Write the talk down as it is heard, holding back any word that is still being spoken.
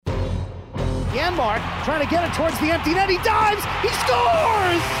Janmark trying to get it towards the empty net. He dives. He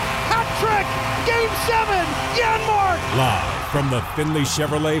scores! Hat trick! Game 7! Janmark! Live from the Findlay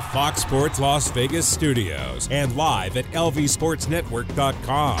Chevrolet Fox Sports Las Vegas studios and live at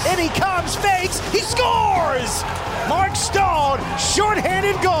lvsportsnetwork.com. In he comes, fakes, he scores! Mark Stone,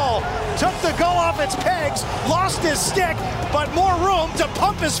 shorthanded goal. Took the goal off its pegs, lost his stick, but more room to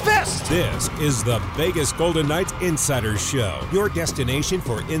pump his fist. This is the Vegas Golden Knights Insider Show, your destination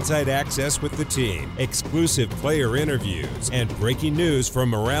for inside access with the team, exclusive player interviews, and breaking news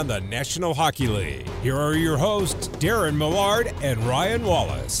from around the National Hockey League. Here are your hosts, Darren Millard and Ryan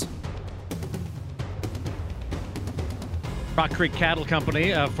Wallace. Rock Creek Cattle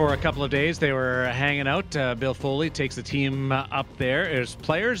Company for a couple of days. They were hanging out. Bill Foley takes the team up there. There's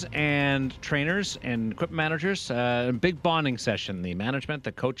players and trainers and equipment managers. Big bonding session. The management,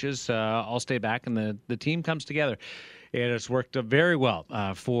 the coaches all stay back, and the team comes together. It has worked very well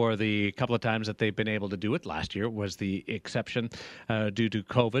for the couple of times that they've been able to do it. Last year was the exception due to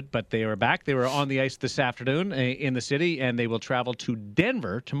COVID, but they are back. They were on the ice this afternoon in the city, and they will travel to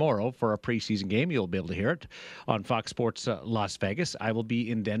Denver tomorrow for a preseason game. You'll be able to hear it on Fox Sports Las Vegas. I will be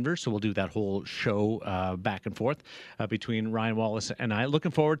in Denver, so we'll do that whole show back and forth between Ryan Wallace and I.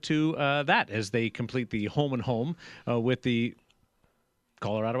 Looking forward to that as they complete the home and home with the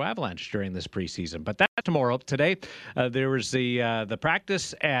Colorado Avalanche during this preseason. But that's tomorrow. Today, there was the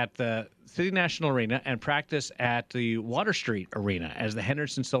practice at the City National Arena and practice at the Water Street Arena as the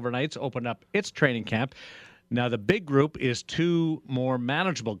Henderson Silver Knights opened up its training camp. Now, the big group is two more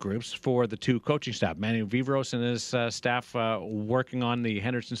manageable groups for the two coaching staff. Manu Vivros and his staff working on the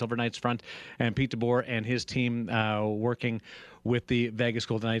Henderson Silver Knights front, and Pete DeBoer and his team working with the Vegas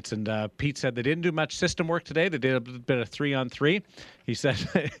Golden Knights. And Pete said they didn't do much system work today. They did a bit of 3-on-3. He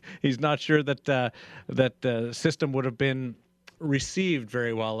said he's not sure that that system would have been received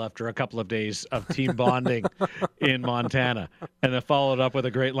very well after a couple of days of team bonding in Montana. And then followed up with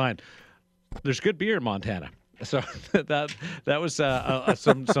a great line. There's good beer in Montana. So that was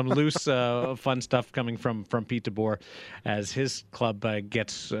some loose fun stuff coming from Pete DeBoer as his club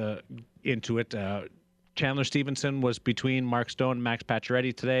gets into it. Chandler Stevenson was between Mark Stone and Max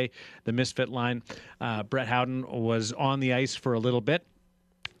Pacioretty today, the misfit line. Brett Howden was on the ice for a little bit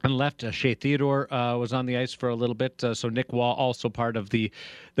and left. Shea Theodore was on the ice for a little bit. So Nick Waugh also part of the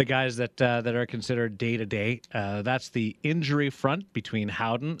guys that are considered day-to-day. That's the injury front between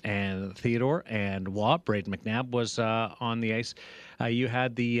Howden and Theodore and Waugh. Braden McNabb was on the ice. You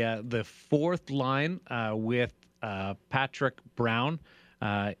had the fourth line with Patrick Brown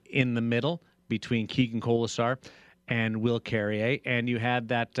in the middle between Keegan Colasar and Will Carrier. And you had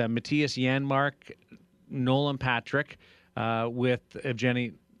that Matthias Janmark, Nolan Patrick with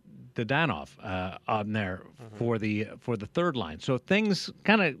Evgeny Dadanov on there for the third line. So things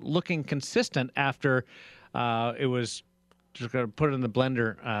kind of looking consistent after it was just going to put it in the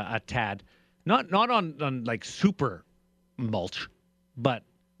blender a tad. Not on like super mulch, but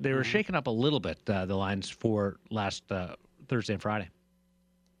they were shaking up a little bit, the lines for last Thursday and Friday.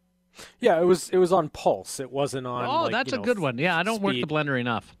 Yeah, it was on pulse. It wasn't on. Oh, that's a good one. Yeah, I don't speed. work the blender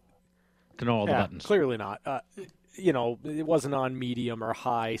enough to know all the buttons. Clearly not. It wasn't on medium or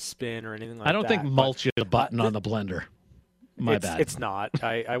high spin or anything like that. I don't think mulch is a button on the blender. My bad. It's not.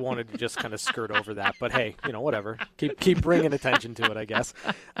 I wanted to just kind of skirt over that, but hey, whatever. Keep bringing attention to it, I guess.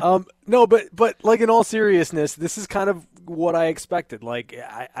 No, but like in all seriousness, this is kind of what I expected. Like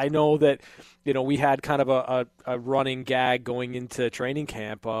I know that we had kind of a running gag going into training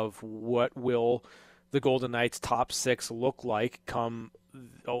camp of what will the Golden Knights top six look like come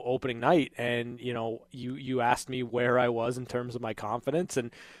opening night, and you asked me where I was in terms of my confidence,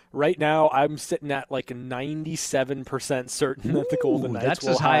 and right now I'm sitting at like 97% certain that the Golden Knights that's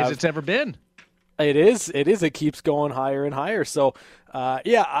will as high have, as it's ever been. It is. It keeps going higher and higher. So,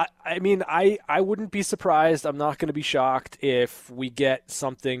 I mean, I wouldn't be surprised. I'm not going to be shocked if we get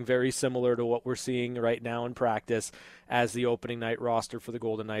something very similar to what we're seeing right now in practice as the opening night roster for the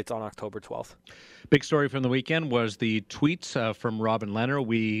Golden Knights on October 12th. Big story from the weekend was the tweets from Robin Lehner.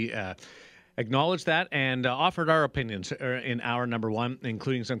 We acknowledged that and offered our opinions in hour number one,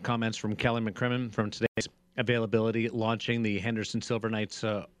 including some comments from Kelly McCrimmon from today's availability launching the Henderson Silver Knights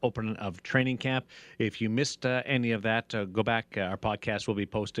opening of training camp. If you missed any of that, go back. Our podcast will be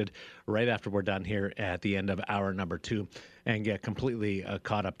posted right after we're done here at the end of hour number two and get completely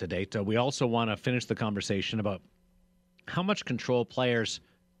caught up to date. We also want to finish the conversation about how much control players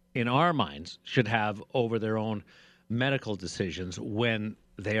in our minds should have over their own medical decisions when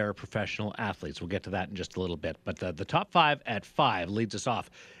they are professional athletes. We'll get to that in just a little bit. But the top five at 5 leads us off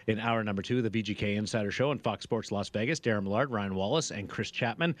in hour number 2, the VGK Insider Show on Fox Sports Las Vegas. Darren Millard, Ryan Wallace, and Chris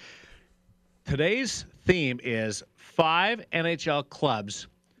Chapman. Today's theme is 5 NHL clubs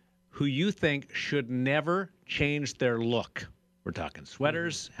who you think should never change their look. We're talking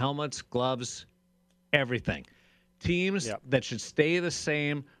sweaters, helmets, gloves, everything. Teams that should stay the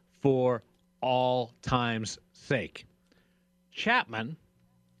same for all time's sake. Chapman,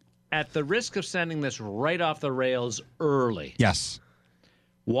 at the risk of sending this right off the rails early. Yes.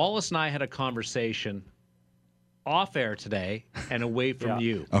 Wallace and I had a conversation off air today and away from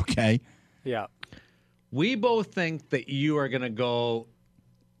you. Okay. Yeah. We both think that you are going to go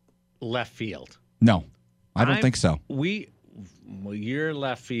left field. No, I don't think so. Your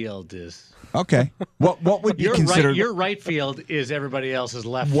left field is Okay. What would be considered your right field is everybody else's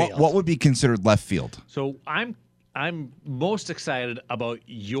left field. What would be considered left field? So I'm most excited about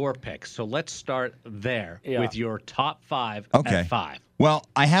your picks. So let's start there with your top 5 at 5. Well,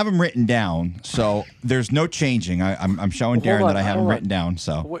 I have them written down, so there's no changing. I'm showing Darren that I have them written down.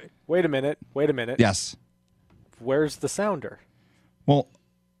 So wait a minute. Yes. Where's the sounder? Well,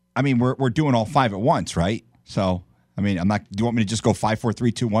 I mean we're doing all 5 at once, right? So I mean, I'm not. Do you want me to just go 5, 4,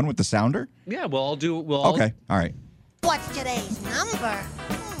 3, 2, 1 with the sounder? Yeah, well, I'll do. Okay, all right. What's today's number?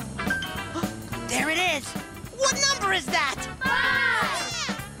 There it is. What number is that?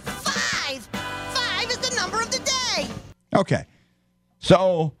 5. 5 is the number of the day. Okay,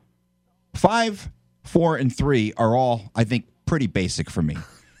 so 5, 4, and 3 are all, I think, pretty basic for me.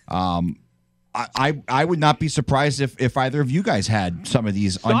 I would not be surprised if either of you guys had some of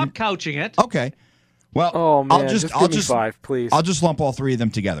these. Stop couching it. Okay. Well, oh man, I'll give me 5, please. I'll just lump all 3 of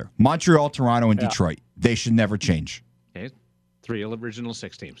them together. Montreal, Toronto, and Detroit. They should never change. Okay, 3 original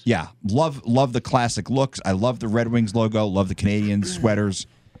 6 teams. Yeah, love the classic looks. I love the Red Wings logo. Love the Canadian sweaters,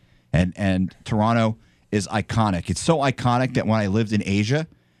 and Toronto is iconic. It's so iconic that when I lived in Asia,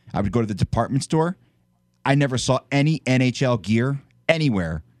 I would go to the department store. I never saw any NHL gear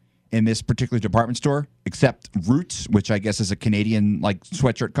anywhere in this particular department store except Roots, which I guess is a Canadian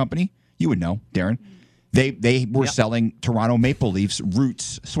sweatshirt company. You would know, Darren. They were selling Toronto Maple Leafs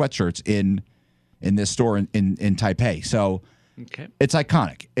Roots sweatshirts in this store in Taipei. So it's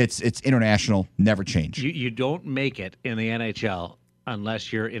iconic. It's international, never change. You don't make it in the NHL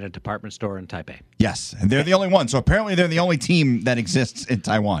unless you're in a department store in Taipei. Yes, and they're the only one. So apparently they're the only team that exists in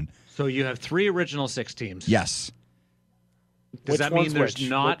Taiwan. So you have 3 original 6 teams. Yes. Does that mean there's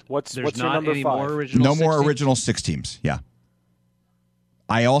not what's there's your not number any 5? more original No 6 more teams? original 6 teams. Yeah.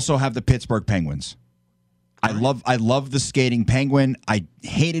 I also have the Pittsburgh Penguins. I love the skating penguin. I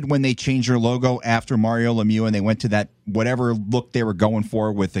hated when they changed their logo after Mario Lemieux and they went to that whatever look they were going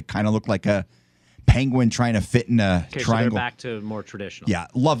for with it kind of looked like a penguin trying to fit in a triangle. So they're back to more traditional. Yeah,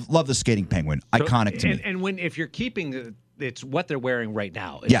 love the skating penguin. Iconic to me. And if you're keeping it's what they're wearing right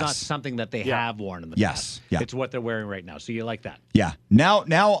now. It's not something that they have worn in the past. Yeah. It's what they're wearing right now. So you like that. Yeah.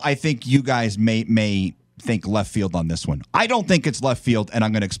 Now I think you guys may think left field on this one. I don't think it's left field, and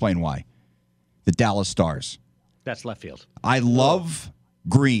I'm going to explain why. The Dallas Stars. That's left field. I love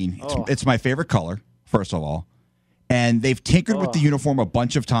green. It's my favorite color, first of all. And they've tinkered with the uniform a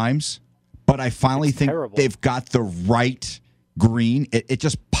bunch of times, but I finally think they've got the right green. It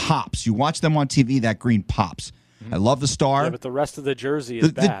just pops. You watch them on TV, that green pops. I love the star. Yeah, but the rest of the jersey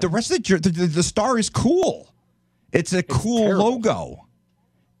is bad. The rest of the star is cool. It's cool terrible. logo.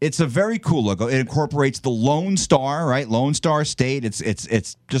 It's a very cool logo. It incorporates the Lone Star, right? Lone Star State.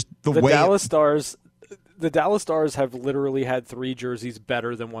 It's just the way Dallas Stars. The Dallas Stars have literally had 3 jerseys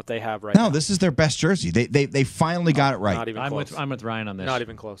better than what they have right now. No, this is their best jersey. They finally got it right. Not even close. I'm with Ryan on this. Not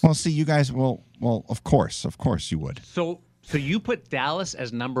even close. Well, see, you guys. Well, of course you would. So you put Dallas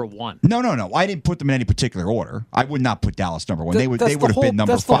as number 1. No. I didn't put them in any particular order. I would not put Dallas number 1. They would have been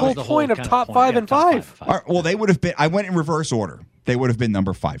number 5. That's the whole point of top 5 and 5. All right, well, they would have been. I went in reverse order. They would have been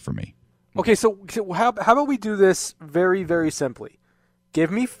number 5 for me. Okay, so how about we do this very, very simply? Give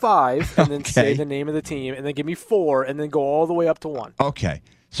me 5 and then say the name of the team, and then give me 4 and then go all the way up to 1. Okay.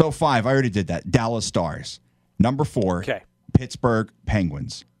 So 5, I already did that. Dallas Stars. Number 4, Pittsburgh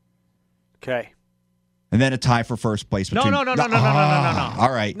Penguins. Okay. And then a tie for first place between... No.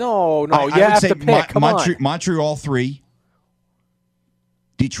 All right. No. I You would have say to pick. Come on. Montreal 3,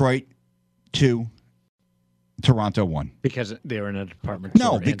 Detroit 2, Toronto 1. Because they were in a department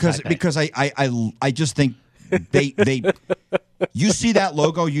store. No, because I just think they you see that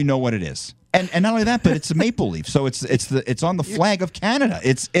logo, you know what it is. And not only that, but it's a maple leaf, so it's on the flag of Canada.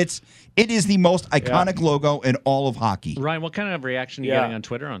 It is the most iconic logo in all of hockey. Ryan, what kind of reaction are you getting on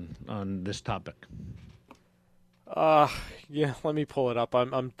Twitter on this topic? Yeah, let me pull it up.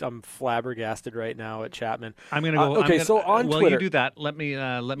 I'm flabbergasted right now at Chapman. I'm going to go. Okay, so on Twitter. Twitter, you do that. Let me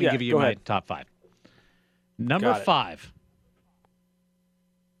give you my top 5. Number 5.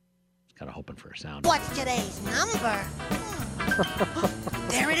 Kind of hoping for a sound. What's today's number?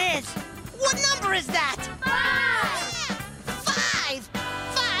 There it is. What number is that? 5.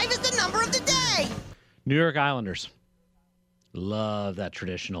 5 is the number of the day. New York Islanders. Love that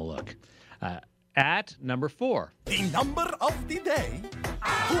traditional look. At number 4. The number of the day.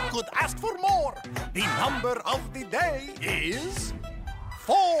 Who could ask for more? The number of the day is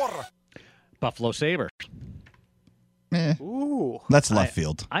 4. Buffalo Sabres. Ooh. That's left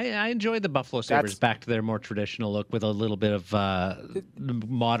field. I enjoyed the Buffalo Sabres back to their more traditional look with a little bit of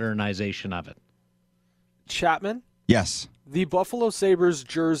modernization of it. Chapman? Yes. The Buffalo Sabres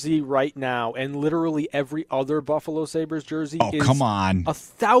jersey right now, and literally every other Buffalo Sabres jersey is come on.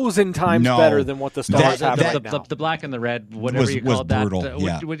 1,000 times better than what the Stars have right now. The black and the red, whatever you called that. Brutal.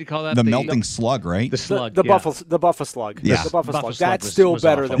 What do you call that? The melting slug, right? The slug. The Buffalo Slug. Yeah. The Buffalo Buffalo Slug. Slug That's was still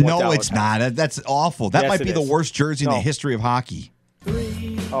better awful. than what No, Dallas it's has. not. That's awful. That Yes, might it be the is. worst jersey in No. the history of hockey.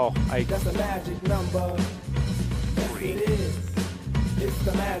 Oh, That's the magic number. Yes, it is. It's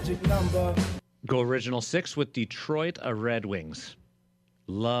the magic number. Go original 6 with Detroit Red Wings.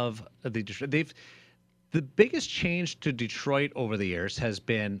 Love the Detroit. The biggest change to Detroit over the years has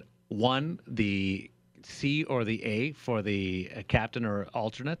been, one, the C or the A for the captain or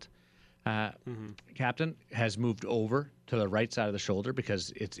alternate. Captain has moved over to the right side of the shoulder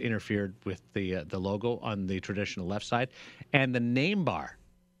because it's interfered with the logo on the traditional left side. And the name bar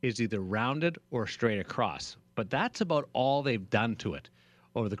is either rounded or straight across. But that's about all they've done to it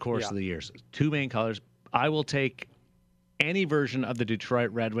over the course of the years. 2 main colors. I will take any version of the Detroit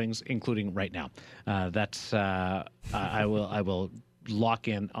Red Wings, including right now. I will lock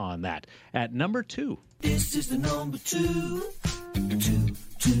in on that. At number 2. This is the number 2.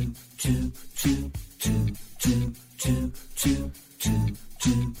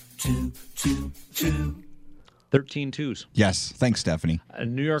 13 twos. Yes. Thanks, Stephanie.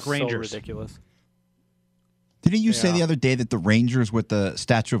 New York Rangers. So ridiculous. Didn't you say the other day that the Rangers with the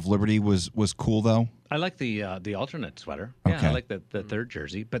Statue of Liberty was cool, though? I like the alternate sweater. Yeah, Okay. I like the third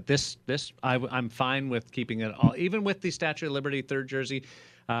jersey. But this I'm fine with keeping it all, even with the Statue of Liberty third jersey.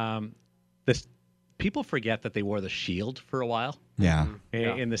 This people forget that they wore the shield for a while. Yeah.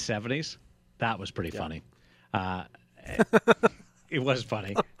 In the 70s. That was pretty funny. It was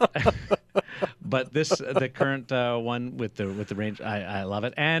funny. But the current one with the Rangers, I love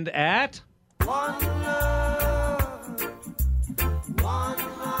it. And at One love, one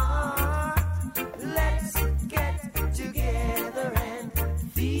heart. Let's get together and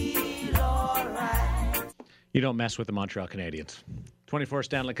feel alright. you don't mess with the Montreal Canadiens. 24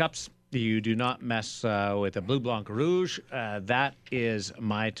 Stanley Cups. You do not mess with the Bleu Blanc Rouge. That is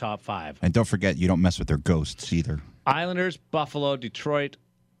my top 5. And don't forget, you don't mess with their ghosts either. Islanders, Buffalo, Detroit,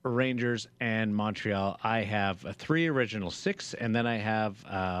 Rangers, and Montreal. I have 3 original 6, and then I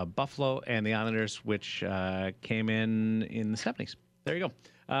have Buffalo and the Islanders, which came in the 70s. There you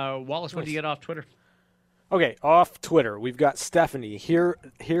go. Wallace, what do you get off Twitter? Okay, off Twitter, we've got Stephanie.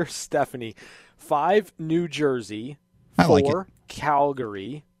 Here's Stephanie. 5, New Jersey. I 4, like it.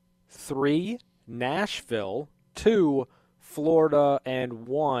 Calgary. 3, Nashville. 2, Florida. And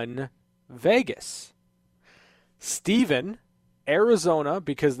 1, Vegas. Steven, Arizona,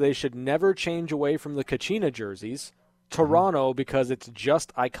 because they should never change away from the Kachina jerseys. Toronto, because it's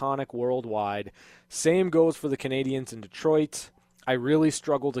just iconic worldwide. Same goes for the Canadiens in Detroit. I really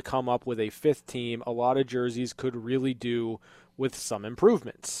struggle to come up with a 5th team. A lot of jerseys could really do with some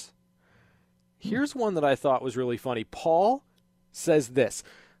improvements. Here's one that I thought was really funny. Paul says this.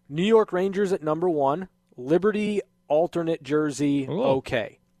 New York Rangers at number 1. Liberty alternate jersey,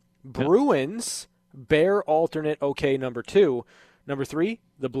 okay. Bruins, Bear alternate, okay, number 2. Number 3,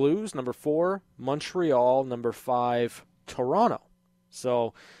 the Blues. Number 4, Montreal. Number 5, Toronto.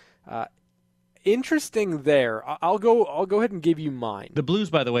 So, interesting there. I'll go ahead and give you mine. The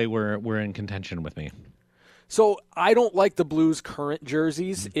Blues, by the way, were in contention with me. So I don't like the Blues' current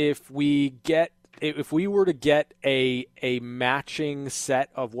jerseys. If we were to get a matching set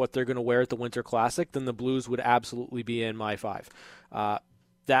of what they're going to wear at the Winter Classic, then the Blues would absolutely be in my 5.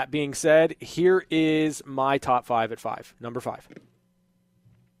 That being said, here is my top 5 at 5. Number 5.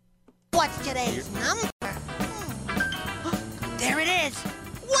 What's today's number? There it is.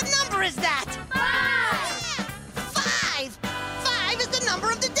 What number is that? 5. 5 is the number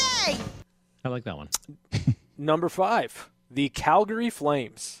of the day. I like that one. Number 5, the Calgary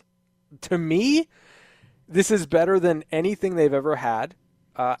Flames. To me, this is better than anything they've ever had,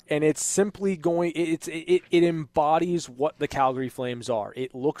 and it's simply it embodies what the Calgary Flames are.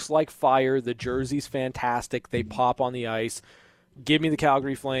 It looks like fire. The jersey's fantastic. They pop on the ice. Give me the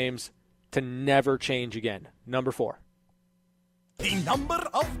Calgary Flames to never change again. Number 4. The number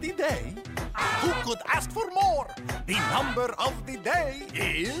of the day. Who could ask for more? The number of the day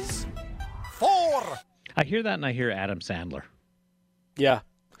is 4. I hear that and I hear Adam Sandler. Yeah.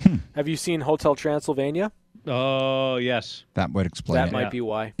 Have you seen Hotel Transylvania? Oh, yes. That would explain That it. might be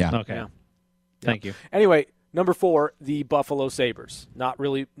why. Yeah. Okay. Yeah. Thank you. Anyway, number 4, the Buffalo Sabres. Not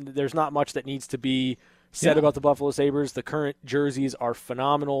really. There's not much that needs to be said about the Buffalo Sabres. The current jerseys are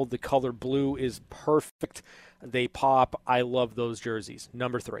phenomenal. The color blue is perfect. They pop. I love those jerseys.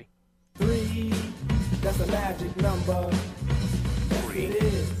 Number 3. 3, that's a magic number. Yes, it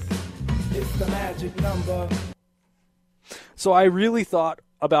is. It's the magic number. So I really thought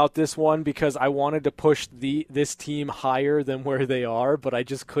about this one because I wanted to push this team higher than where they are, but I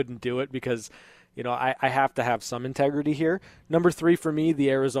just couldn't do it because, I have to have some integrity here. Number 3 for me,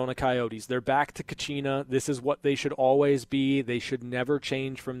 the Arizona Coyotes. They're back to Kachina. This is what they should always be. They should never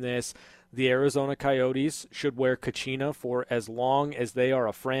change from this. The Arizona Coyotes should wear Kachina for as long as they are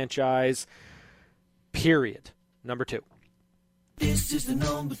a franchise, period. Number 2. This is the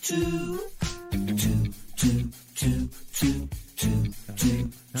number 2. 2, 2, 2, 2, 2, 2, 2,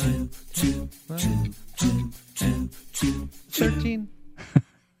 2, 2, 2, 2, 2, 13.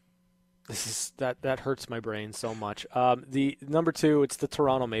 That hurts my brain so much. The number 2, it's the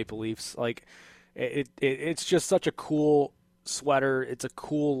Toronto Maple Leafs. Like, it's just such a cool sweater. It's a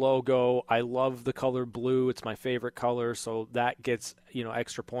cool logo. I love the color blue. It's my favorite color, so that gets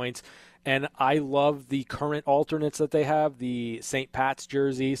extra points. And I love the current alternates that they have, the St. Pat's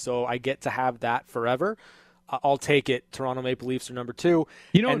jersey, so I get to have that forever. I'll take it. Toronto Maple Leafs are number 2.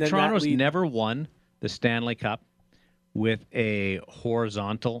 Toronto's never won the Stanley Cup with a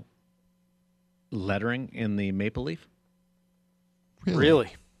horizontal lettering in the maple leaf.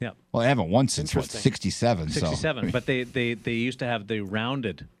 Really? Yeah. Well, they haven't won since, what, Interesting. 67. 67, So. but they used to have the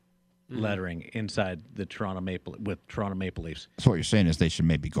rounded lettering inside the Toronto Maple Leafs. So what you're saying is they should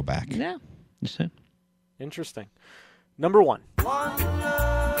maybe go back. Yeah. You see? Interesting. Number 1. One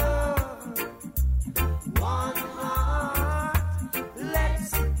love, one heart.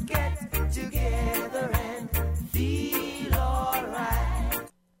 Let's get together and feel alright.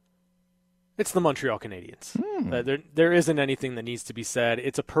 It's the Montreal Canadiens. There isn't anything that needs to be said.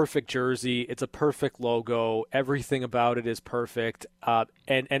 It's a perfect jersey. It's a perfect logo. Everything about it is perfect.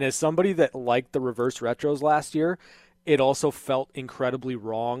 And as somebody that liked the reverse retros last year, it also felt incredibly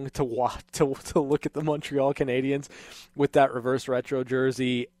wrong to look at the Montreal Canadiens with that reverse retro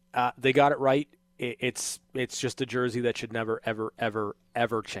jersey. They got it right. It's just a jersey that should never, ever, ever,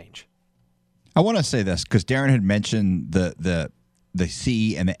 ever change. I want to say this because Darren had mentioned the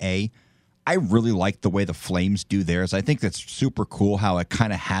C and the A. I really like the way the Flames do theirs. I think that's super cool how it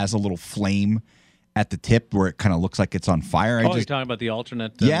kind of has a little flame at the tip where it kind of looks like it's on fire. You're talking about the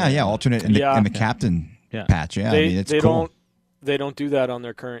alternate. Alternate and the captain patch. Yeah, it's cool. They don't do that on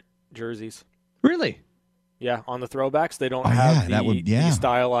their current jerseys. Really? Yeah, on the throwbacks they don't have the the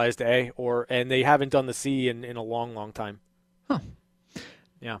stylized A and they haven't done the C in a long, long time. Huh.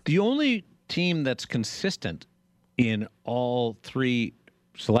 Yeah. The only team that's consistent in all 3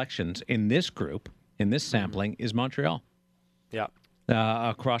 selections in this group, in this sampling, is Montreal. Yeah.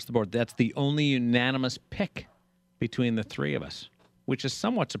 Across the board. That's the only unanimous pick between the 3 of us, which is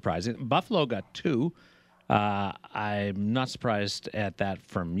somewhat surprising. Buffalo got 2. I'm not surprised at that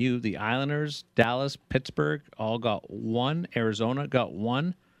from you. The Islanders, Dallas, Pittsburgh all got 1. Arizona got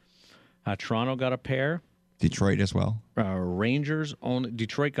 1. Toronto got a pair. Detroit as well. Rangers only.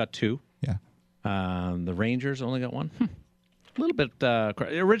 Detroit got 2. Yeah. The Rangers only got 1. A little bit.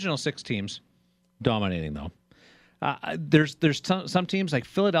 Original 6 teams dominating though. There's some teams like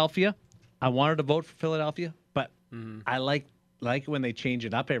Philadelphia. I wanted to vote for Philadelphia, but I like when they change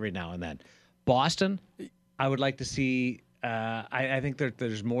it up every now and then. Boston, I would like to see. I think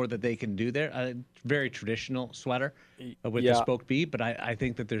there's more that they can do there. Very traditional sweater with the spoke B, but I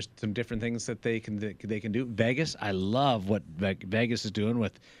think that there's some different things that they can do. Vegas, I love what Vegas is doing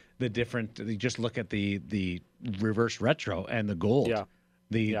with the different. You just look at the reverse retro and the gold. Yeah.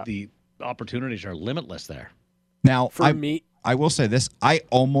 The opportunities are limitless there. Now, I will say this. I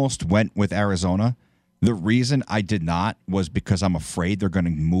almost went with Arizona. The reason I did not was because I'm afraid they're going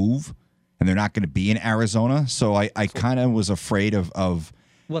to move and they're not going to be in Arizona. So I kind of was afraid of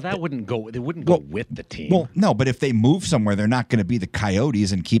Well, that wouldn't go. They wouldn't go with the team. Well, no, but if they move somewhere, they're not going to be the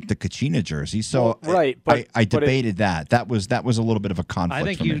Coyotes and keep the Kachina jersey. So I debated that. That was a little bit of a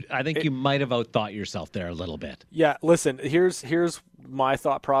conflict. I think you might have outthought yourself there a little bit. Yeah, listen. Here's my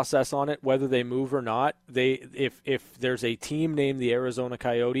thought process on it. Whether they move or not, if there's a team named the Arizona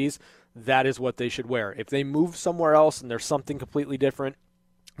Coyotes, that is what they should wear. If they move somewhere else and there's something completely different,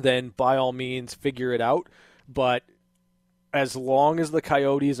 then by all means figure it out. But as long as the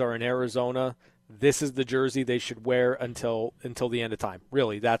Coyotes are in Arizona, this is the jersey they should wear until the end of time.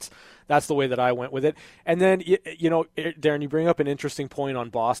 Really, that's the way that I went with it. And then, Darren, you bring up an interesting point on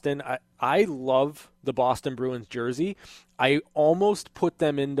Boston. I love the Boston Bruins jersey. I almost put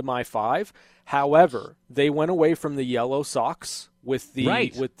them into my 5. However, they went away from the yellow socks with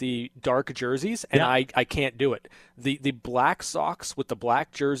the dark jerseys, and I can't do it. The black socks with the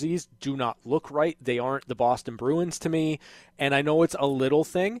black jerseys do not look right. They aren't the Boston Bruins to me. And I know it's a little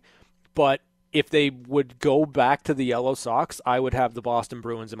thing, but if they would go back to the yellow socks, I would have the Boston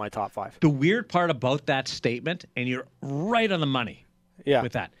Bruins in my top 5. The weird part about that statement, and you're right on the money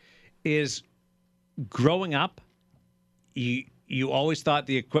with that, is growing up, you always thought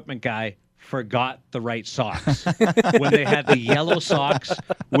the equipment guy forgot the right socks when they had the yellow socks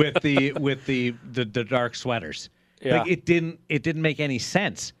with the dark sweaters. Yeah. Like it didn't make any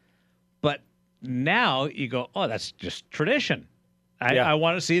sense. But now you go, oh, that's just tradition. I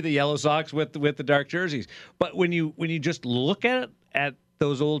want to see the yellow socks with the dark jerseys. But when you just look at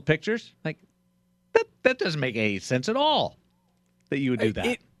those old pictures, like that doesn't make any sense at all that you would do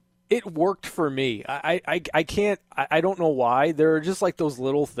that. It worked for me. I can't. I don't know why. There are just like those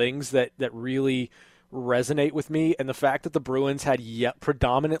little things that really resonate with me, and the fact that the Bruins had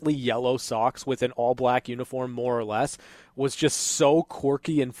predominantly yellow socks with an all-black uniform, more or less, was just so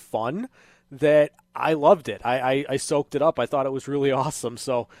quirky and fun that I loved it. I soaked it up. I thought it was really awesome.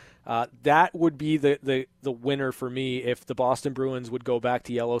 So that would be the winner for me. If the Boston Bruins would go back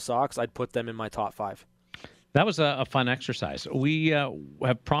to yellow socks, I'd put them in my top 5. That was a fun exercise. We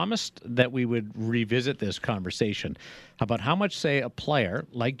have promised that we would revisit this conversation about how much, say, a player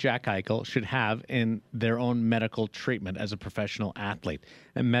like Jack Eichel should have in their own medical treatment as a professional athlete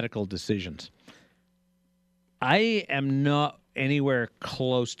and medical decisions. I am not anywhere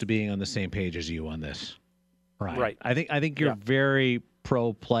close to being on the same page as you on this. Right. I think you're very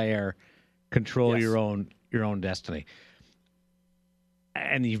pro player, control your own destiny.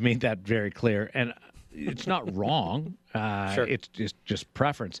 And you've made that very clear. And it's not wrong. Sure. It's just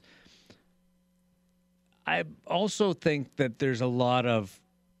preference. I also think that there's a lot of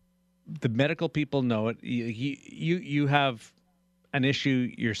the medical people know it. You have an issue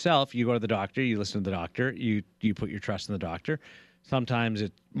yourself. You go to the doctor. You listen to the doctor. You put your trust in the doctor. Sometimes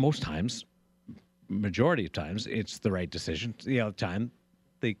most times, majority of times, it's the right decision. The other time,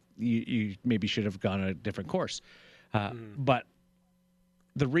 you maybe should have gone a different course. But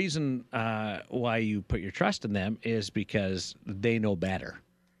the reason why you put your trust in them is because they know better.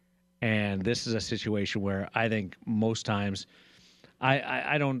 And this is a situation where I think most times,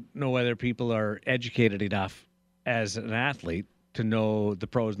 I don't know whether people are educated enough as an athlete to know the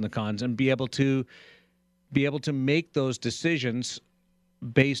pros and the cons and be able to make those decisions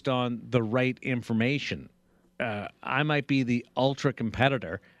based on the right information. I might be the ultra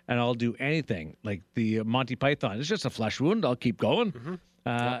competitor and I'll do anything, like the Monty Python. It's just a flesh wound. I'll keep going. Mm-hmm.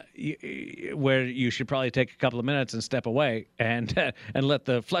 Where you should probably take a couple of minutes and step away and let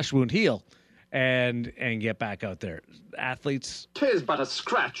the flesh wound heal and get back out there. Athletes, 'tis but a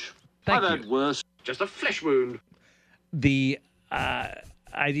scratch. Thank I've you. had worse. Just a flesh wound. The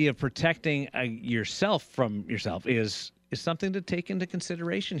idea of protecting yourself from yourself is something to take into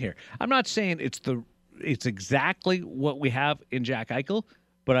consideration here. I'm not saying it's exactly what we have in Jack Eichel,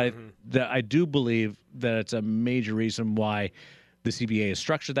 but I do believe that it's a major reason why the CBA is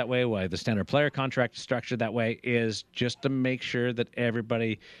structured that way, why the standard player contract is structured that way, is just to make sure that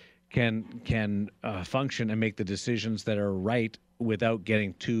everybody can function and make the decisions that are right without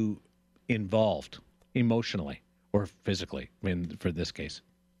getting too involved emotionally or physically, for this case.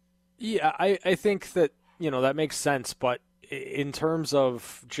 Yeah, I think that, that makes sense. But in terms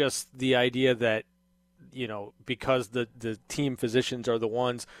of just the idea that, because the team physicians are the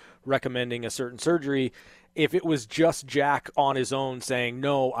ones recommending a certain surgery, if it was just Jack on his own saying,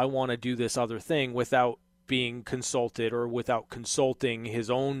 no, I want to do this other thing without being consulted or without consulting his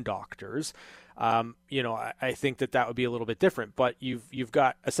own doctors, I think that would be a little bit different. But you've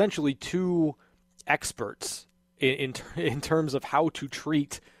got essentially two experts in terms of how to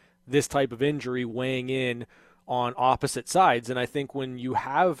treat this type of injury weighing in on opposite sides. And I think when you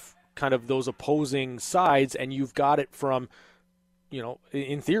have kind of those opposing sides and you've got it from,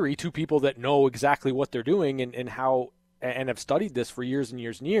 in theory, two people that know exactly what they're doing and how and have studied this for years and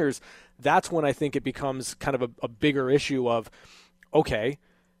years and years, that's when I think it becomes kind of a bigger issue of, okay,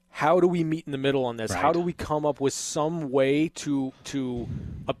 how do we meet in the middle on this? Right. How do we come up with some way to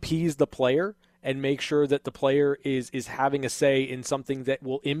appease the player and make sure that the player is having a say in something that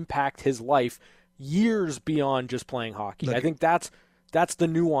will impact his life years beyond just playing hockey? I think that's That's the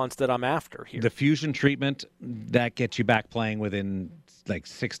nuance that I'm after here. The fusion treatment, that gets you back playing within like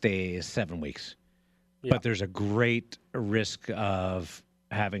 6 to 7 weeks. Yeah. But there's a great risk of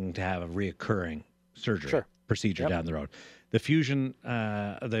having to have a reoccurring surgery procedure down the road. The fusion,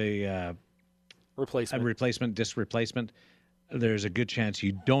 replacement, disc replacement, there's a good chance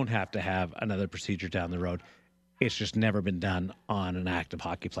you don't have to have another procedure down the road. It's just never been done on an active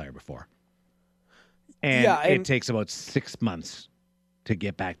hockey player before. And it takes about 6 months to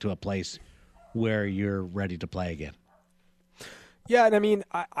get back to a place where you're ready to play again. Yeah, and I mean,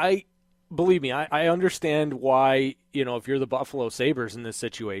 I believe me, I understand why, if you're the Buffalo Sabres in this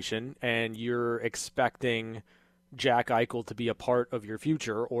situation and you're expecting Jack Eichel to be a part of your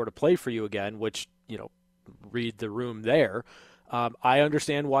future or to play for you again, which, read the room there, I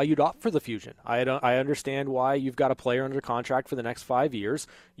understand why you'd opt for the fusion. I understand why you've got a player under contract for the next 5 years.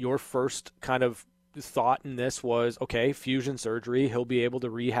 Your first kind of thought in this was, okay, fusion surgery, he'll be able to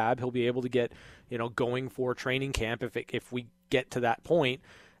rehab, he'll be able to get, going for training camp if we get to that point.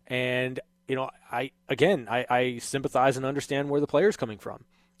 And, I sympathize and understand where the player's coming from.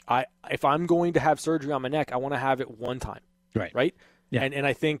 If I'm going to have surgery on my neck, I want to have it one time. Right? Yeah. And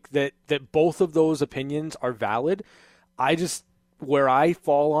I think that both of those opinions are valid. Where I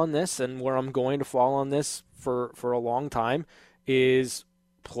fall on this and where I'm going to fall on this for a long time is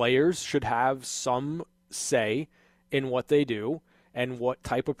players should have some say in what they do and what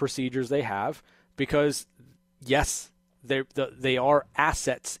type of procedures they have, because yes, they are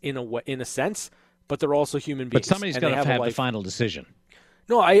assets in a sense, but they're also human beings. But somebody's got to have the final decision.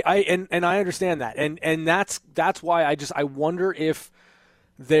 No, I understand that, and that's why I wonder if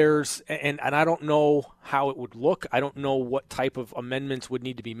there's and I don't know how it would look. I don't know what type of amendments would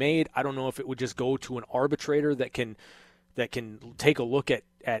need to be made. I don't know if it would just go to an arbitrator that can take a look at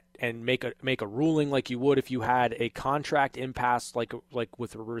and make a ruling like you would if you had a contract impasse like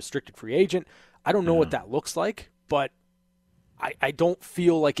with a restricted free agent. I don't know what that looks like, but I don't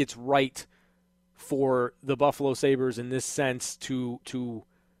feel like it's right for the Buffalo Sabres in this sense to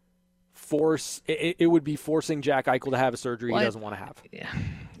force it would be forcing Jack Eichel to have a surgery he doesn't want to have.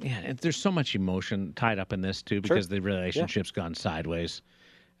 Yeah, and there's so much emotion tied up in this too, because the relationship's gone sideways,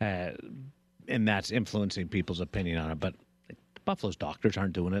 and that's influencing people's opinion on it. But Buffalo's doctors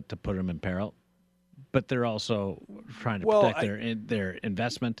aren't doing it to put him in peril, but they're also trying to protect their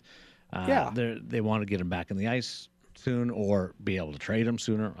investment. They want to get him back in the ice soon or be able to trade him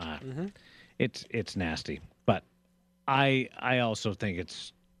sooner. It's nasty, but I also think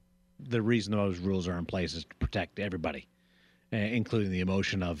it's the reason those rules are in place is to protect everybody, including the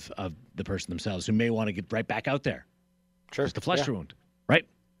emotion of the person themselves who may want to get right back out there. Sure, it's the flesh wound, right?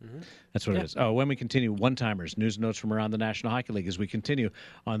 That's what it is. Oh, when we continue, one-timers, news and notes from around the National Hockey League as we continue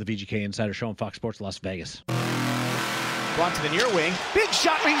on the VGK Insider Show on Fox Sports Las Vegas. On to the near wing. Big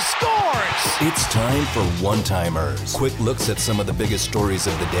shot. He scores! It's time for one-timers. Quick looks at some of the biggest stories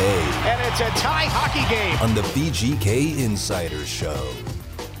of the day. And it's a tie hockey game on the VGK Insider Show.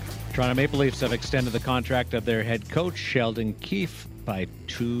 Toronto Maple Leafs have extended the contract of their head coach, Sheldon Keefe, by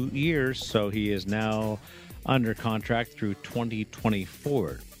 2 years, so he is now under contract through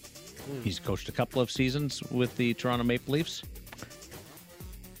 2024. He's coached a couple of seasons with the Toronto Maple Leafs.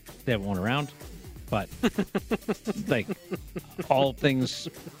 They haven't won around, but like all things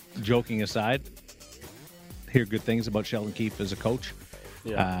joking aside, hear good things about Sheldon Keefe as a coach.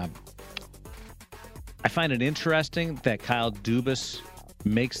 I find it interesting that Kyle Dubas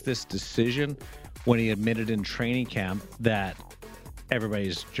makes this decision when he admitted in training camp that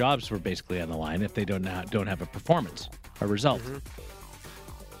everybody's jobs were basically on the line if they don't have a performance, a result.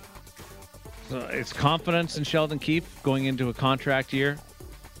 So it's confidence in Sheldon Keefe going into a contract year,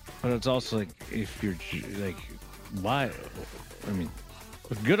 but it's also like, if you're like, why? I mean,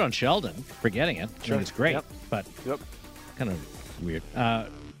 good on Sheldon for getting it. I think it's great, but kind of weird.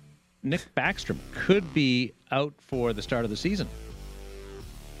 Nick Backstrom could be out for the start of the season.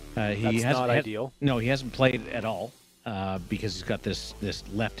 That's not ideal. No, he hasn't played at all because he's got this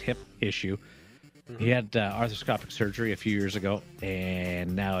left hip issue. He had arthroscopic surgery a few years ago,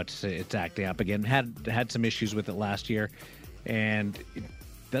 and now it's acting up again. Had some issues with it last year, and it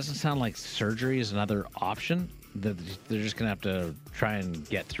doesn't sound like surgery is another option. They're just going to have to try and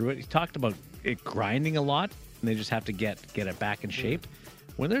get through it. He talked about it grinding a lot, and they just have to get it back in shape.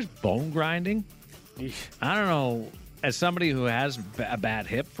 When there's bone grinding, I don't know. As somebody who has a bad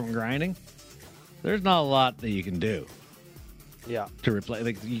hip from grinding, there's not a lot that you can do. To replace,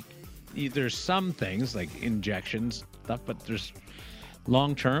 like there's some things like injections stuff, but there's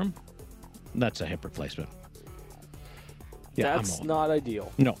long term. That's a hip replacement. That's not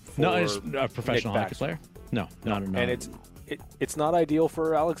ideal. No, it's a professional hockey player. No, not at all. And it's not ideal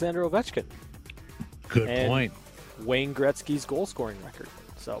for Alexander Ovechkin. Good and point. Wayne Gretzky's goal scoring record.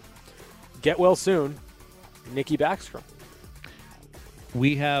 So get well soon, Nikki Backstrom.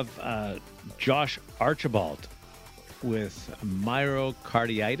 We have Josh Archibald with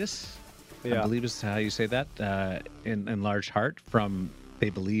myocarditis. I believe is how you say that, in large heart from, they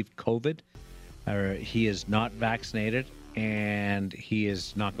believe, COVID. He is not vaccinated, and he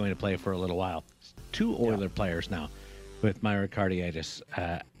is not going to play for a little while. 2 Oiler players now with myocarditis.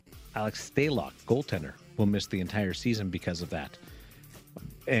 Alex Stalock, goaltender, will miss the entire season because of that.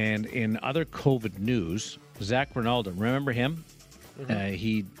 And in other COVID news, Zach Ronaldo, remember him?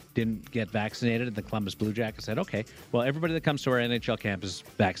 He didn't get vaccinated, and the Columbus Blue Jackets said, okay, well, everybody that comes to our NHL camp is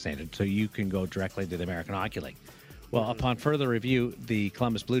vaccinated, so you can go directly to the American Hockey League. Well, upon further review, the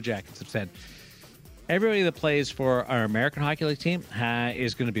Columbus Blue Jackets have said, everybody that plays for our American Hockey League team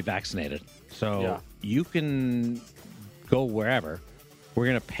is going to be vaccinated. So you can go wherever. We're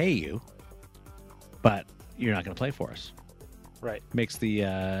going to pay you, but you're not going to play for us. Right. Makes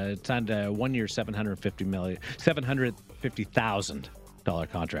the signed a 1 year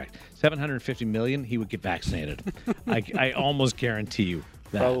 $750,000 contract. $750 million, he would get vaccinated. I almost guarantee you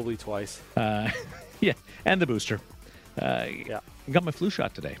that. Probably twice. Yeah, and the booster. Got my flu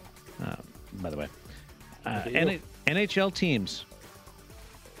shot today, by the way. NHL teams.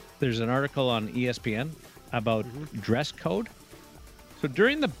 There's an article on ESPN about dress code. So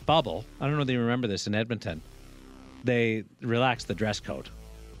during the bubble, I don't know if you remember this in Edmonton, they relaxed the dress code.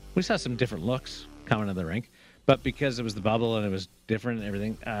 We saw some different looks coming to the rink, but because it was the bubble and it was different and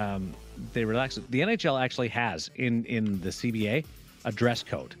everything, they relaxed it. The NHL actually has in the CBA a dress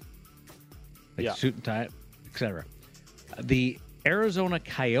code, like suit and tie, etc. The Arizona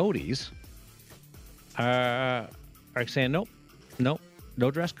Coyotes are saying no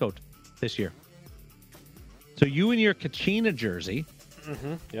dress code this year. So you in your Kachina jersey,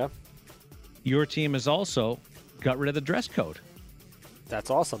 your team has also got rid of the dress code. That's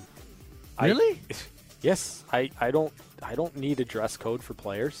awesome. Really? Yes. I don't need a dress code for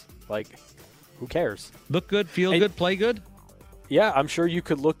players. Like, who cares? Look good, feel good, play good? Yeah, I'm sure you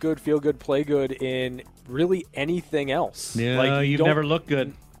could look good, feel good, play good in really anything else. Yeah, like, you've never looked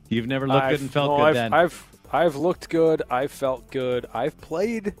good. You've never looked good and felt good then. I've looked good. I've felt good. I've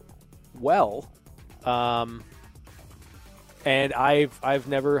played well. And I've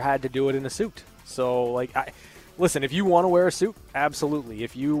never had to do it in a suit. So, like, listen, if you want to wear a suit, absolutely.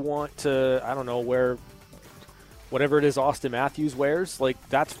 If you want to, I don't know, wear whatever it is Austin Matthews wears, like,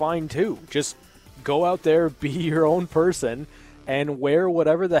 that's fine too. Just go out there, be your own person, and wear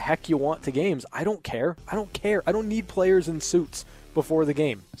whatever the heck you want to games. I don't care. I don't need players in suits before the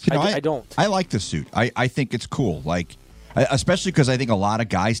game. I don't. I like the suit. I think it's cool. Like, especially because I think a lot of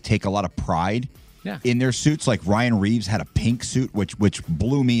guys take a lot of pride in their suits. Like Ryan Reeves had a pink suit, which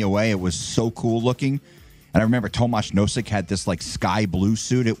blew me away. It was so cool looking. And I remember Tomas Nosek had this like sky blue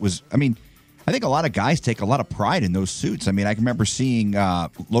suit. It was, I mean, I think a lot of guys take a lot of pride in those suits. I mean, I can remember seeing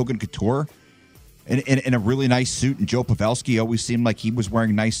Logan Couture in a really nice suit, and Joe Pavelski always seemed like he was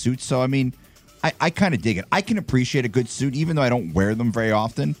wearing nice suits. So, I mean, I kind of dig it. I can appreciate a good suit, even though I don't wear them very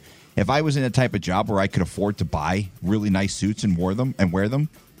often. If I was in a type of job where I could afford to buy really nice suits and wear them,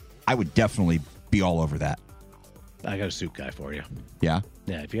 I would definitely be all over that. I got a suit guy for you. Yeah?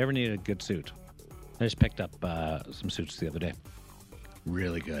 Yeah, if you ever need a good suit. I just picked up some suits the other day.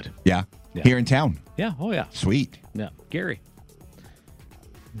 Really good. Yeah? Here in town? Yeah, oh yeah. Sweet. Yeah, Gary.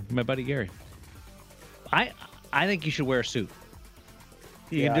 My buddy Gary. I think you should wear a suit.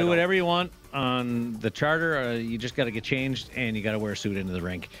 You can do whatever you want on the charter. You just got to get changed, and you got to wear a suit into the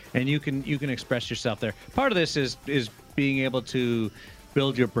rink, and you can express yourself there. Part of this is being able to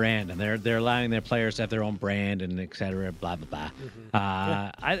build your brand, and they're allowing their players to have their own brand and et cetera, blah blah blah.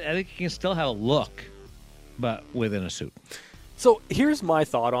 I think you can still have a look, but within a suit. So here's my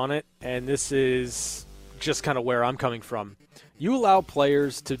thought on it, and this is just kind of where I'm coming from. You allow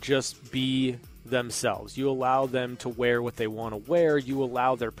players to just be themselves. You allow them to wear what they want to wear. You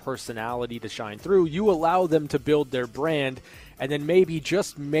allow their personality to shine through. You allow them to build their brand, and then maybe,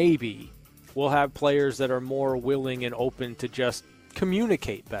 just maybe, we'll have players that are more willing and open to just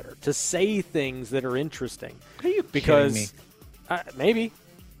communicate better, to say things that are interesting. Are you kidding me? Maybe.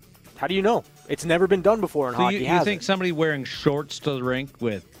 How do you know? It's never been done before in hockey. You think somebody wearing shorts to the rink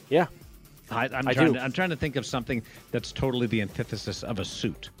with? Yeah. I'm trying to think of something that's totally the antithesis of a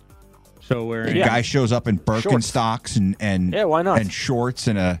suit. So wearing a guy shows up in Birkenstocks and why not? And shorts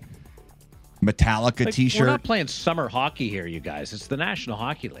and a Metallica T-shirt. We're not playing summer hockey here, you guys. It's the National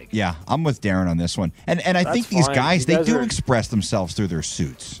Hockey League. Yeah, I'm with Darren on this one. And I think these guys, they do express themselves through their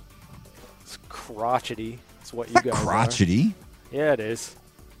suits. It's crotchety. It's That's what you guys crotchety. are. Yeah, it is.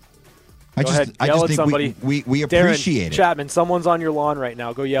 I Go just, ahead, I yell just at think somebody. we Darren, appreciate it. Chapman, someone's on your lawn right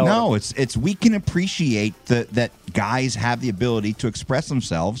now. Go yell at No, him. it's we can appreciate that guys have the ability to express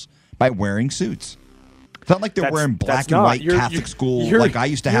themselves by wearing suits. It's not like they're wearing black and white Catholic school like I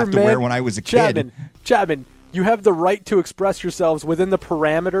used to have to wear when I was a kid. Chapman, you have the right to express yourselves within the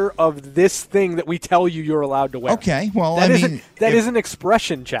parameter of this thing that we tell you you're allowed to wear. Okay, well, that I isn't, mean, that is an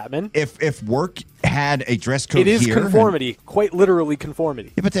expression, Chapman. If work had a dress code, it is here conformity, quite literally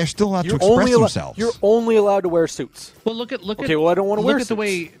conformity. Yeah, but they're still allowed to express themselves. You're only allowed to wear suits. Well, look at Okay, well, I don't want to wear Look at the suits.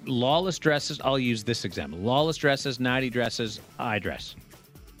 way Lawless dresses. I'll use this example: Lawless dresses, Nighty dresses, I dress.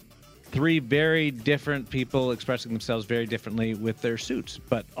 Three very different people expressing themselves very differently with their suits,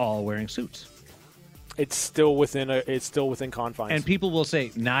 but all wearing suits. It's still within confines. And people will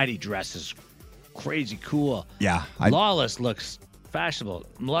say Nighty dresses crazy cool. Yeah, Lawless looks fashionable.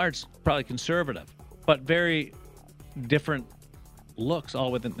 Millard's probably conservative, but very different looks,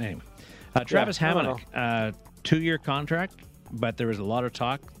 all within the name. Travis Hamonic, 2-year contract, but there was a lot of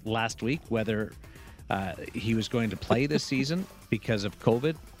talk last week whether he was going to play this season because of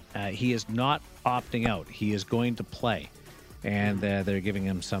COVID. He is not opting out. He is going to play, and they're giving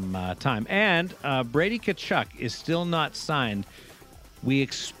him some time. And Brady Tkachuk is still not signed. We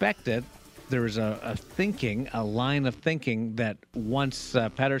expected, there was a line of thinking that once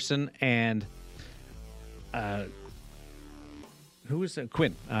Pettersson and who was it?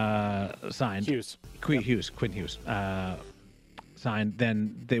 Quinn signed. Quinn Hughes signed,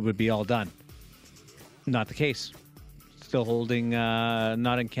 then they would be all done. Not the case. Still holding,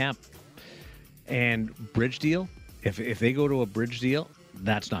 not in camp. And bridge deal, if they go to a bridge deal,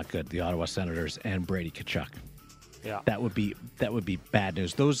 that's not good. The Ottawa Senators and Brady Tkachuk. Yeah, that would be bad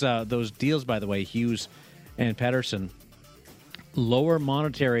news. Those deals, by the way, Hughes and Pettersson, lower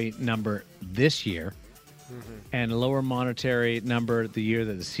monetary number this year, and a lower monetary number the year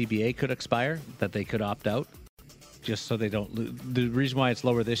that the CBA could expire, that they could opt out, just so they don't lose. The reason why it's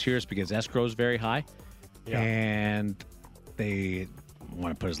lower this year is because escrow is very high, and they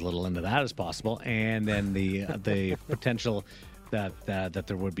want to put as little into that as possible, and then the potential that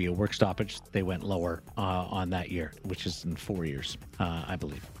there would be a work stoppage, they went lower on that year, which is in 4 years, I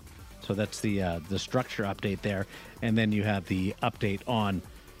believe. So that's the structure update there, and then you have the update on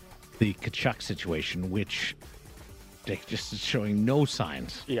the Tkachuk situation, which they just is showing no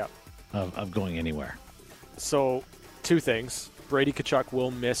signs of going anywhere. So, two things. Brady Tkachuk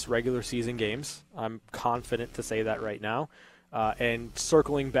will miss regular season games. I'm confident to say that right now. And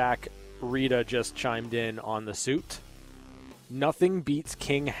circling back, Rita just chimed in on the suit. Nothing beats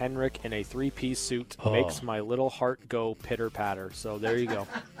King Henrik in a 3-piece suit. Makes my little heart go pitter-patter. So there you go.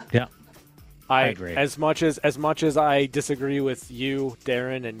 Yeah. I agree. As much as I disagree with you,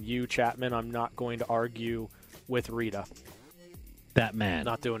 Darren, and you, Chapman, I'm not going to argue with Rita. That man.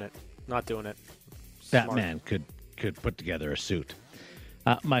 Not doing it. Not doing it. That Smart. man could put together a suit.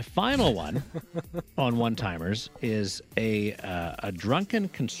 My final one on one-timers is a drunken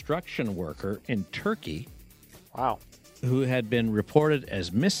construction worker in Turkey. Wow. Who had been reported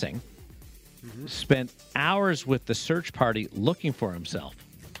as missing, spent hours with the search party looking for himself.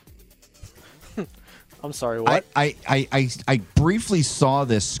 I'm sorry, what? I briefly saw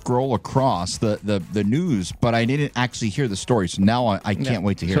this scroll across the news, but I didn't actually hear the story, so now I can't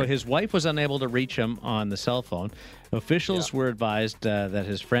wait to hear it. So his wife was unable to reach him on the cell phone. Officials were advised that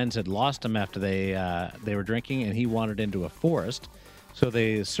his friends had lost him after they were drinking, and he wandered into a forest. So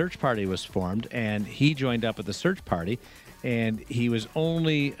the search party was formed, and he joined up with the search party, and he was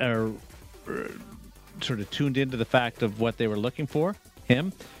only sort of tuned into the fact of what they were looking for,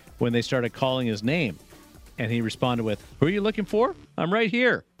 him, when they started calling his name. And he responded with, "Who are you looking for? I'm right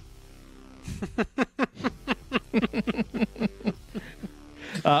here."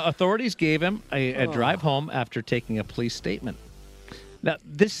 Authorities gave him a drive home after taking a police statement. Now,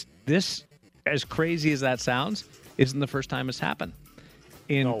 this, as crazy as that sounds, isn't the first time it's happened.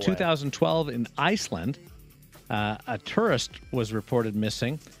 In 2012 in Iceland, a tourist was reported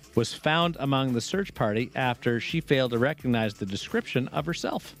missing, was found among the search party after she failed to recognize the description of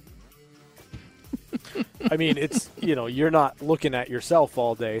herself. I mean, it's, you're not looking at yourself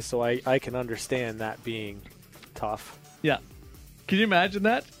all day, so I can understand that being tough. Yeah. Can you imagine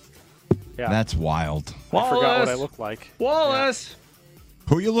that? Yeah. That's wild. I forgot what I look like. Wallace!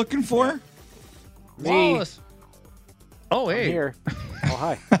 Who are you looking for? Me. Wallace! Oh, hey. I'm here. Oh,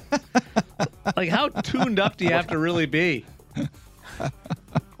 hi. Like, how tuned up do you have to really be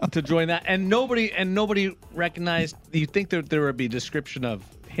to join that? And nobody recognized. You'd think that there would be a description of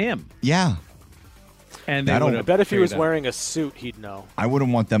him. Yeah. And I bet if he was wearing a suit, he'd know. I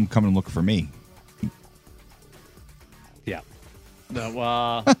wouldn't want them coming to look for me. No,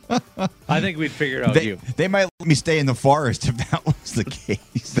 well, I think we'd figure it out. They might let me stay in the forest if that was the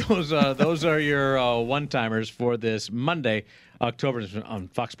case. Those are your one-timers for this Monday, October on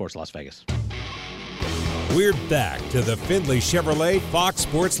Fox Sports Las Vegas. We're back to the Findlay Chevrolet Fox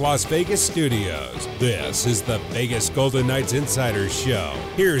Sports Las Vegas studios. This is the Vegas Golden Knights Insiders Show.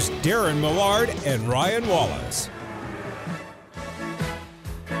 Here's Darren Millard and Ryan Wallace.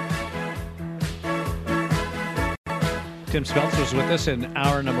 Tim Speltz was with us in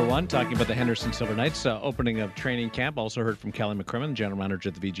hour number one, talking about the Henderson Silver Knights opening of training camp. Also heard from Kelly McCrimmon, general manager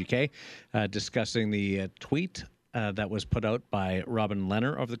of the VGK, discussing the tweet that was put out by Robin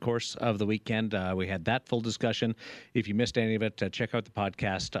Lehner over the course of the weekend. We had that full discussion. If you missed any of it, check out the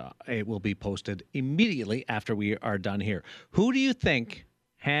podcast. It will be posted immediately after we are done here. Who do you think,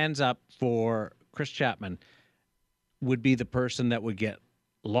 hands up for Chris Chapman, would be the person that would get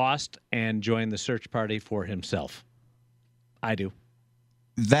lost and join the search party for himself? I do.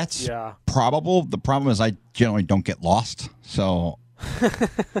 That's probable. The problem is I generally don't get lost, so...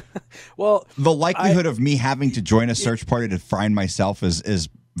 Well, the likelihood of me having to join a search party to find myself is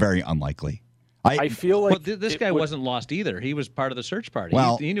very unlikely. I feel like this guy wasn't lost either. He was part of the search party.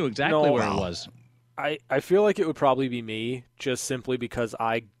 Well, he knew exactly where he was. I feel like it would probably be me, just simply because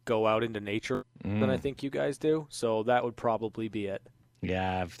I go out into nature than I think you guys do. So that would probably be it.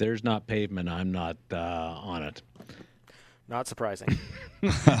 Yeah, if there's not pavement, I'm not on it. Not surprising.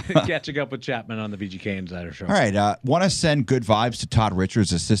 Catching up with Chapman on the VGK Insider Show. All right. Want to send good vibes to Todd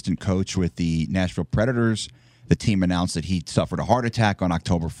Richards, assistant coach with the Nashville Predators. The team announced that he suffered a heart attack on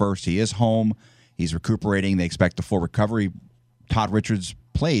October 1st. He is home. He's recuperating. They expect a full recovery. Todd Richards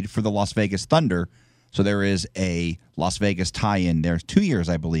played for the Las Vegas Thunder, so there is a Las Vegas tie-in. There's 2 years,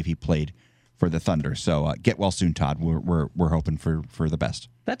 I believe, he played for the Thunder. So get well soon, Todd. We're hoping for the best.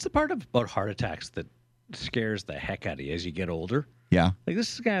 That's the part about heart attacks that scares the heck out of you as you get older. Yeah. Like,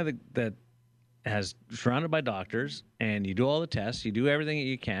 this is a guy that has surrounded by doctors, and you do all the tests, you do everything that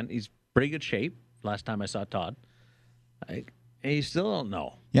you can. He's pretty good shape. Last time I saw Todd, and you still don't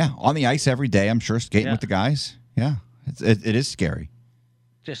know. Yeah, on the ice every day, I'm sure, skating with the guys. Yeah, it is scary.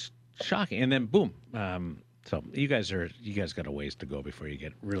 Just shocking. And then boom. So you guys got a ways to go before you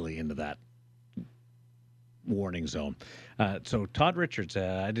get really into that warning zone. So Todd Richards,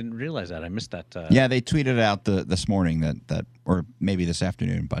 I didn't realize that. I missed that. Yeah, they tweeted out this morning that or maybe this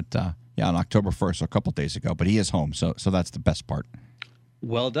afternoon, but on October 1st, so a couple days ago. But he is home, so that's the best part.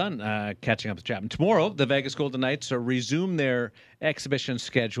 Well done. Catching up with Chapman. Tomorrow, the Vegas Golden Knights resume their exhibition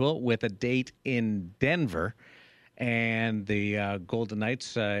schedule with a date in Denver. And the Golden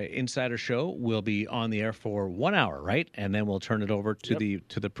Knights Insider Show will be on the air for 1 hour, right? And then we'll turn it over to the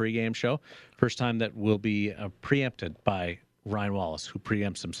pregame show. First time that will be preempted by Ryan Wallace, who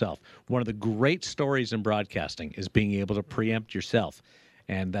preempts himself. One of the great stories in broadcasting is being able to preempt yourself.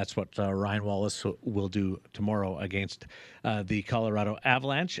 And that's what Ryan Wallace will do tomorrow against the Colorado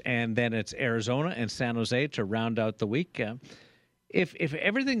Avalanche. And then it's Arizona and San Jose to round out the week. If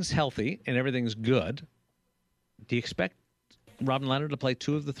everything's healthy and everything's good, do you expect Robin Lehner to play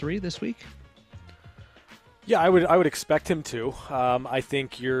 2 of the 3 this week? Yeah, I would expect him to. I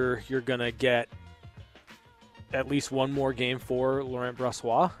think you're gonna get at least one more game for Laurent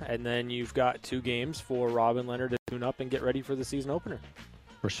Brossoit, and then you've got 2 games for Robin Lehner to tune up and get ready for the season opener.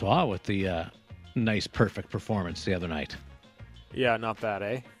 Brossoit with the nice, perfect performance the other night. Yeah, not bad,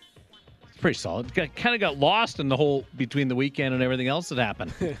 eh? It's pretty solid. Kind of got lost in the whole between the weekend and everything else that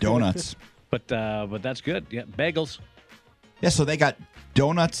happened. Donuts. But that's good. Yeah, bagels. Yeah, so they got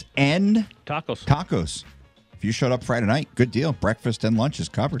donuts and tacos. If you showed up Friday night, good deal. Breakfast and lunch is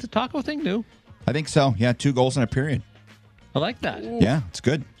covered. Is the taco thing new? I think so. Yeah, 2 goals in a period. I like that. Ooh. Yeah, it's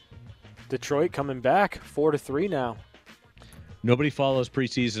good. Detroit coming back 4-3 now. Nobody follows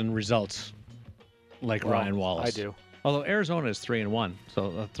preseason results like Ryan Wallace. I do. Although Arizona is 3-1,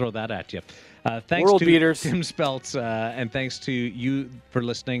 so I'll throw that at you. Thanks World to beaters. Tim Speltz, and thanks to you for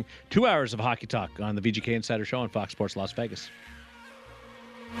listening. 2 hours of hockey talk on the VGK Insider Show on Fox Sports Las Vegas.